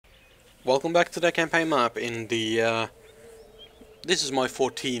Welcome back to the campaign map in the, this is my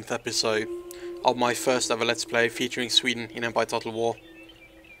 14th episode of my first ever Let's Play featuring Sweden in Empire Total War.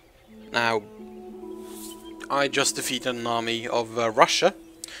 Now, I just defeated an army of Russia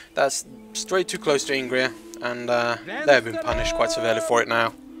that's straight too close to Ingria, and they have been punished quite severely for it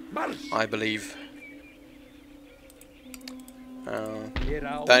now, I believe.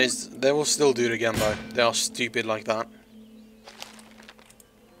 They will still do it again though, they are stupid like that.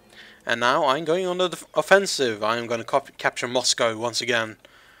 And now I'm going on the offensive. I'm going to capture Moscow once again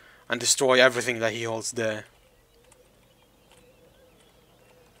and destroy everything that he holds there.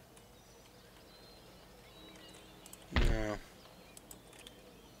 Yeah.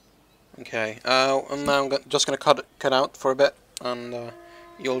 Okay. And now I'm just going to cut out for a bit, and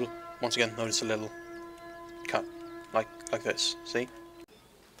you'll once again notice a little cut, like this. See?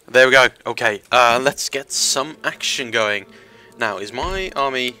 There we go. Okay. Let's get some action going. Now, is my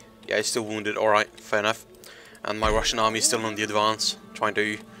army? Yeah, he's still wounded, alright, fair enough. And my Russian army is still on the advance, trying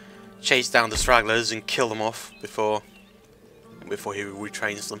to chase down the stragglers and kill them off before he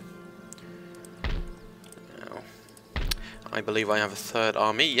retrains them. Now, I believe I have a third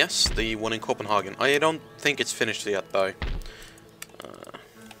army, yes, the one in Copenhagen. I don't think it's finished yet, though.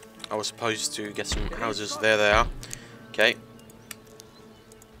 I was supposed to get some houses. There they are. Okay.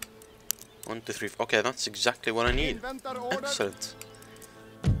 1, 2, 3, 4. Okay, that's exactly what I need. Excellent.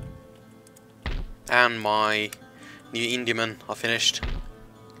 And my new Indiamen are finished.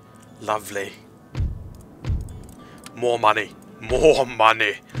 Lovely. More money. More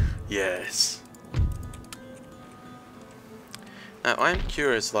money. Yes. Now, I'm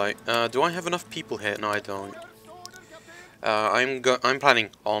curious, like, do I have enough people here? No, I don't. I'm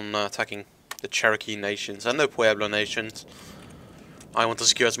planning on attacking the Cherokee nations and the Pueblo nations. I want to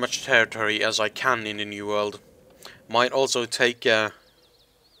secure as much territory as I can in the New World. Might also take,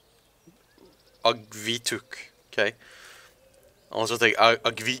 Agvituk, okay. Also take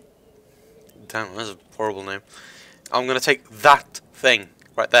Agvi. Damn, that's a horrible name. I'm gonna take that thing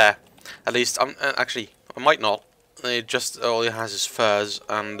right there. At least I'm actually I might not. It just all it has is furs,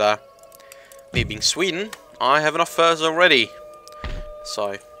 and me being Sweden, I have enough furs already.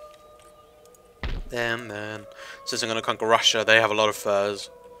 So then since I'm gonna conquer Russia, they have a lot of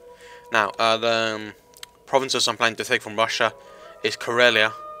furs. Now the provinces I'm planning to take from Russia is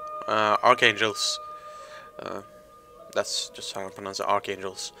Karelia. Archangels, that's just how I pronounce it,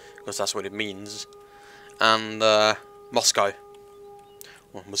 Archangels, because that's what it means, and Moscow,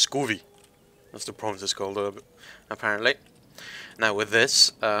 or Muscovy, that's the province it's called, apparently. Now with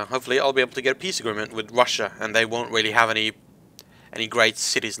this, hopefully I'll be able to get a peace agreement with Russia, and they won't really have any great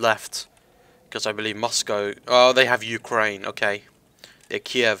cities left, because I believe Moscow, oh, they have Ukraine, okay, they're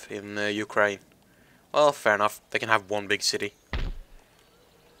Kiev in Ukraine. Well, fair enough, they can have one big city.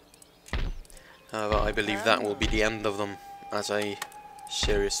 However, I believe that will be the end of them as a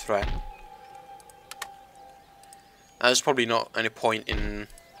serious threat. There's probably not any point in,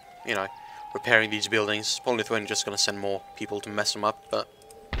 you know, repairing these buildings. Poland-Lithuania just going to send more people to mess them up, but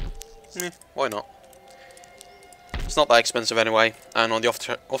why not? It's not that expensive anyway, and on the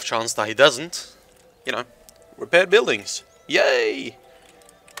off chance that he doesn't, you know, repair buildings. Yay!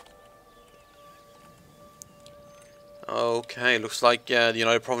 Okay, looks like the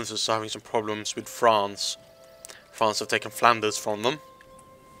United Provinces are having some problems with France. France have taken Flanders from them.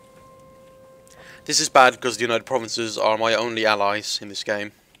 This is bad because the United Provinces are my only allies in this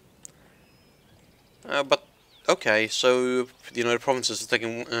game. But, okay, so the United Provinces are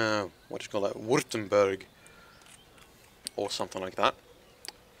taking, what do you call that, Württemberg. Or something like that.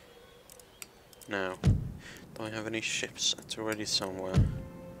 Now, do I have any ships that's already somewhere?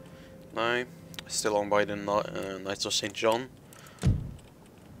 No. Still owned by the Knights of St. John.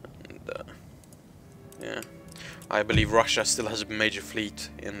 And, yeah. I believe Russia still has a major fleet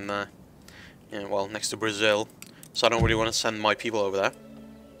in, yeah, well, next to Brazil. So I don't really want to send my people over there.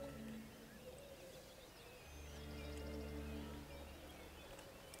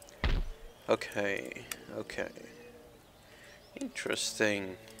 Okay, okay.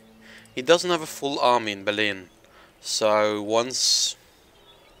 Interesting. He doesn't have a full army in Berlin. So once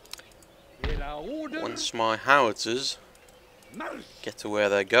my howitzers get to where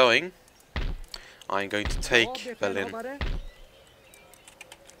they're going, I'm going to take Berlin.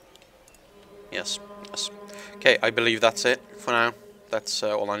 Yes, yes. Okay, I believe that's it for now. That's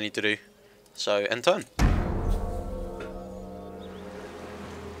all I need to do. So, end turn.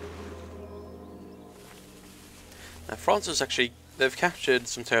 Now, France is actually, they've captured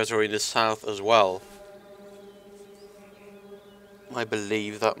some territory in the south as well. I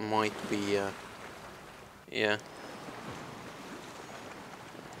believe that might be, yeah.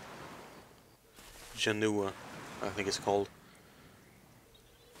 Janua, I think it's called.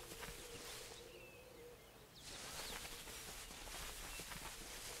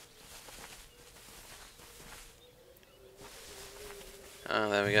 Ah,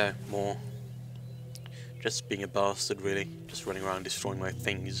 there we go, more. Just being a bastard, really. Just running around destroying my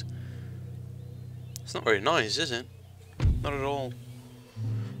things. It's not very nice, is it? Not at all.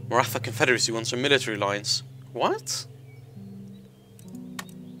 Maratha Confederacy wants some military lines. What?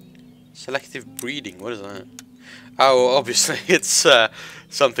 Selective breeding, what is that? Oh, obviously it's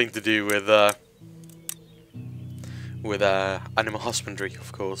something to do with animal husbandry,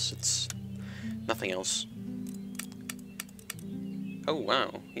 of course. It's nothing else. Oh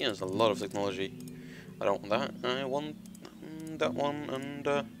wow, he has a lot of technology. I don't want that. I want that one and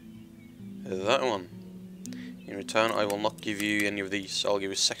that one. In return, I will not give you any of these. I'll give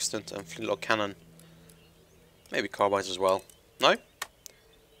you sextant and flintlock cannon. Maybe carbides as well. No?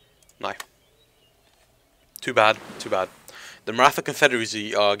 No. Too bad. Too bad. The Maratha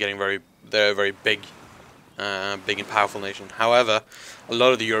Confederacy are getting they're a very big and powerful nation. However, a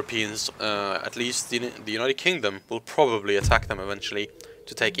lot of the Europeans, at least the United Kingdom, will probably attack them eventually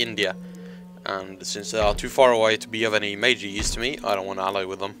to take India. And since they are too far away to be of any major use to me, I don't want to ally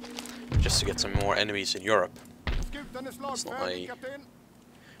with them, just to get some more enemies in Europe. That's not a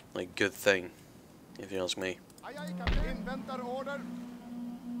good thing, if you ask me.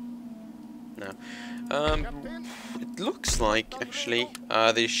 No. It looks like, actually,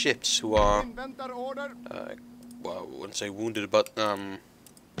 the ships who are, well, I wouldn't say wounded, but,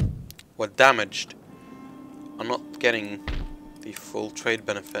 were damaged, are not getting the full trade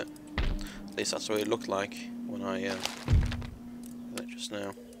benefit. At least that's what it looked like when I, did that just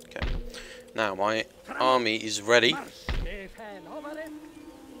now. Okay. Now, my army is ready.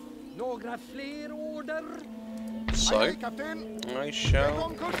 So, I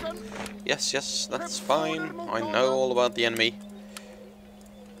shall... Yes, yes, that's fine. I know all about the enemy.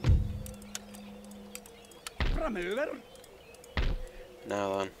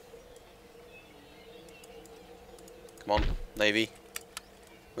 Now then. Come on, Navy.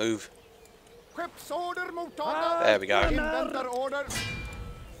 Move. There we go.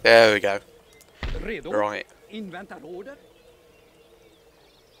 There we go. Right.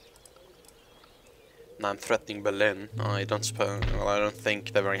 Now I'm threatening Berlin. I don't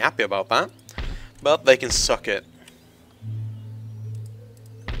think they're very happy about that. But they can suck it.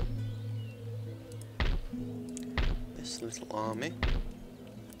 This little army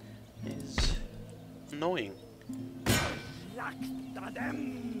is annoying.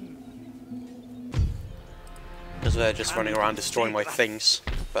 Because they're just running around destroying my things.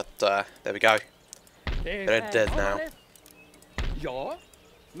 But there we go. They're dead now.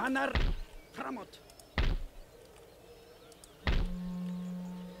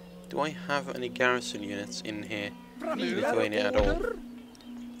 Do I have any garrison units in here? Lithuania at all?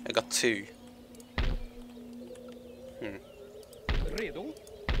 I got 2.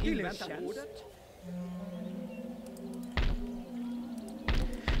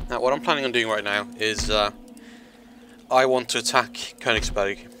 Now what I'm planning on doing right now is I want to attack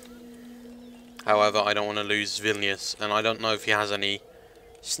Königsberg. However, I don't want to lose Vilnius, and I don't know if he has any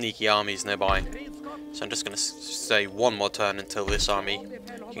sneaky armies nearby. So I'm just going to stay one more turn until this army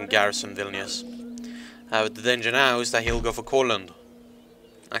can garrison Vilnius. The danger now is that he'll go for Courland.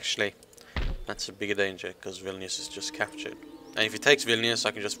 Actually, that's a bigger danger because Vilnius is just captured. And if he takes Vilnius,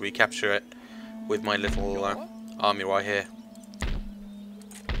 I can just recapture it with my little army right here.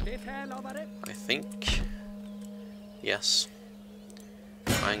 I think, yes,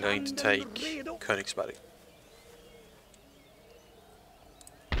 I'm going to take Königsberg.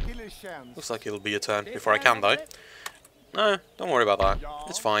 Looks like it'll be a turn before I can though. No, don't worry about that.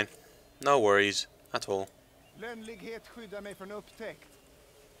 It's fine. No worries at all.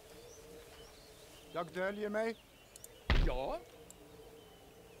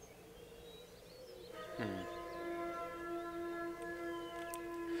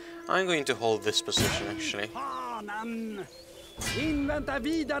 I'm going to hold this position actually.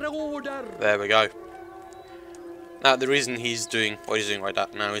 There we go. Now the reason he's doing what he's doing right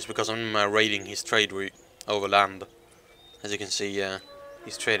now is because I'm raiding his trade route over land. As you can see,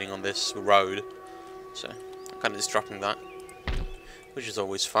 he's trading on this road, so I'm kind of disrupting that, which is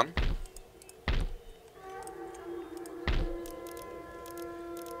always fun.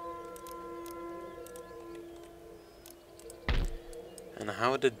 And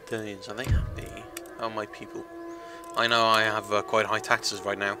how are the Danes? Are they happy? How are my people? I know I have quite high taxes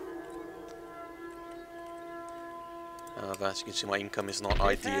right now. As you can see, my income is not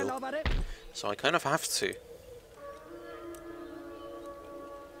ideal, so I kind of have to.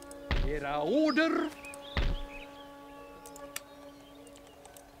 Era order.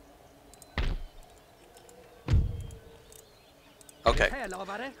 Okay,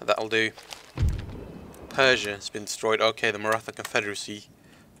 that'll do. Persia has been destroyed. Okay, the Maratha Confederacy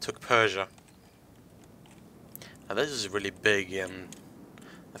took Persia. Now this is a really big and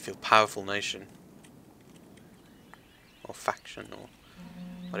I feel powerful nation. Or faction, or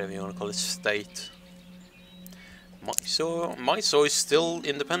whatever you want to call it, state. Mysore is still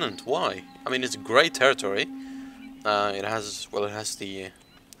independent. Why? I mean, it's a great territory. It has the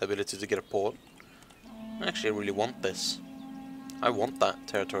ability to get a port. Actually, I really want this. I want that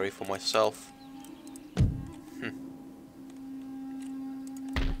territory for myself.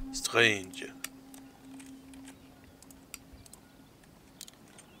 Strange.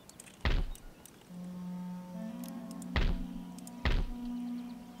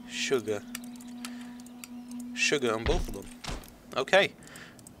 Sugar on both of them. Okay.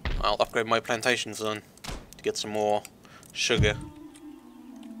 I'll upgrade my plantations then to get some more sugar.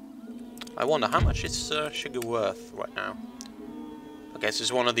 I wonder how much is sugar worth right now. Okay, this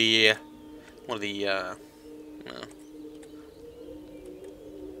is one of the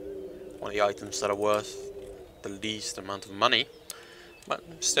items that are worth the least amount of money, but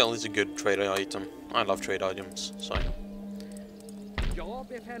still is a good trade item. I love trade items, so.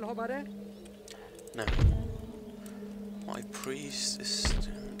 No. My priest is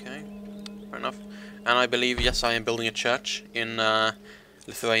okay. Fair enough. And I believe, yes, I am building a church in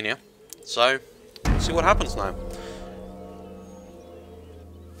Lithuania. So, let's see what happens now.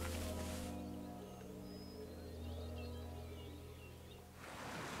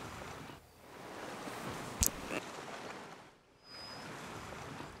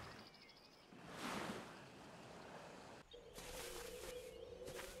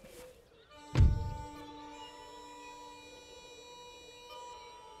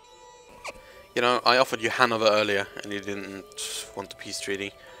 You know, I offered you Hanover earlier, and you didn't want a peace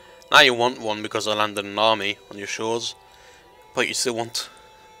treaty. Now you want one because I landed an army on your shores, but you still want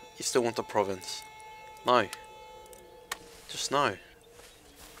a province. No, just no.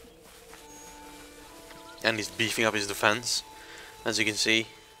 And he's beefing up his defense, as you can see.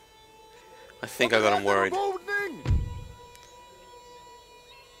 I think I got him worried.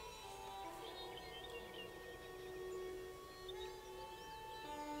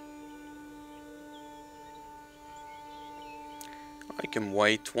 I can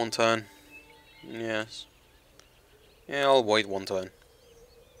wait one turn. Yes. Yeah, I'll wait one turn.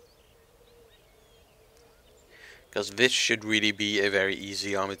 Because this should really be a very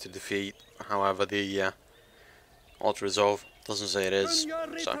easy army to defeat. However, the auto-resolve doesn't say it is.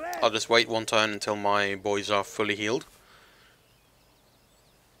 So, I'll just wait one turn until my boys are fully healed.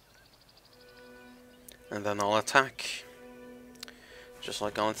 And then I'll attack. Just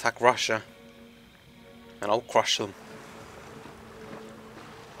like I'll attack Russia. And I'll crush them.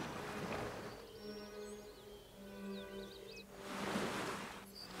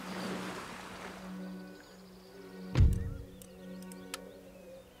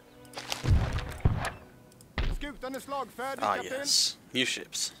 Ah yes, new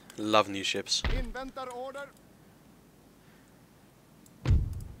ships. Love new ships.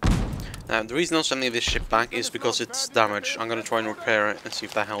 Now the reason I'm sending this ship back is because it's damaged. I'm gonna try and repair it and see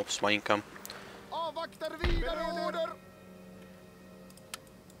if that helps my income.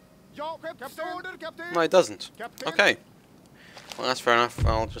 No, it doesn't. Okay. Well, that's fair enough.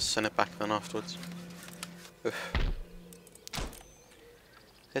 I'll just send it back then afterwards. Oof.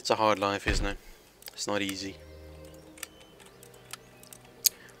 It's a hard life, isn't it? It's not easy.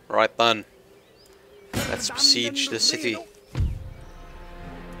 Right then, let's besiege the city.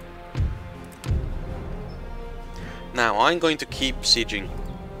 Now, I'm going to keep sieging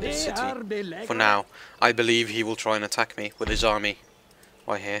this city for now. I believe he will try and attack me with his army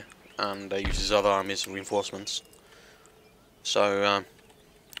right here, and use his other army's reinforcements. So,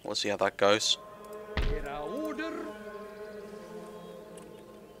 we'll see how that goes.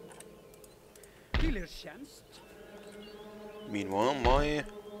 Meanwhile, my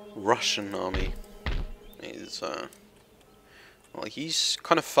Russian army is, well, he's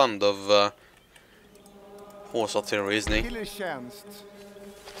kind of fond of horse artillery, isn't he?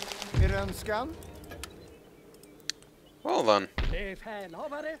 Well then,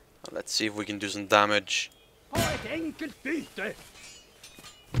 let's see if we can do some damage.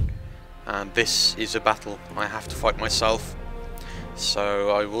 And this is a battle I have to fight myself,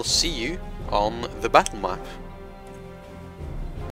 so I will see you on the battle map.